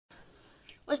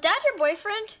Was Dad your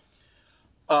boyfriend?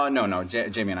 No.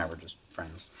 Jamie and I were just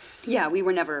friends. Yeah, we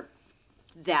were never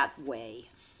that way.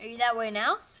 Are you that way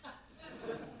now?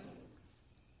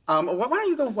 Why don't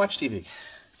you go watch TV?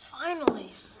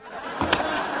 Finally.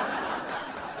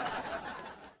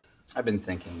 I've been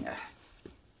thinking,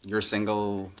 you're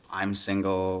single, I'm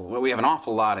single. Well, we have an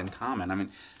awful lot in common. I mean,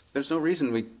 there's no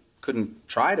reason we couldn't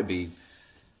try to be,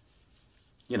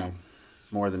 you know,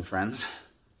 more than friends.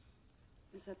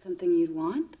 Is that something you'd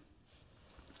want?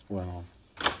 Well...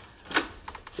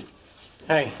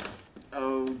 Hey.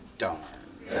 Oh, darn.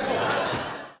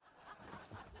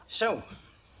 So,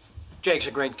 Jake's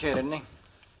a great kid, isn't he?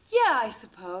 Yeah, I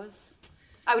suppose.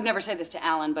 I would never say this to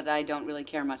Alan, but I don't really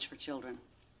care much for children.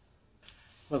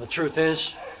 Well, the truth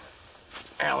is,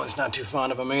 Alan's not too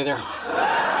fond of him either.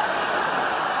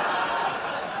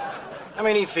 I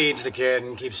mean, he feeds the kid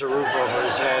and keeps a roof over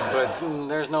his head, but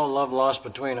there's no love lost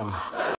between them.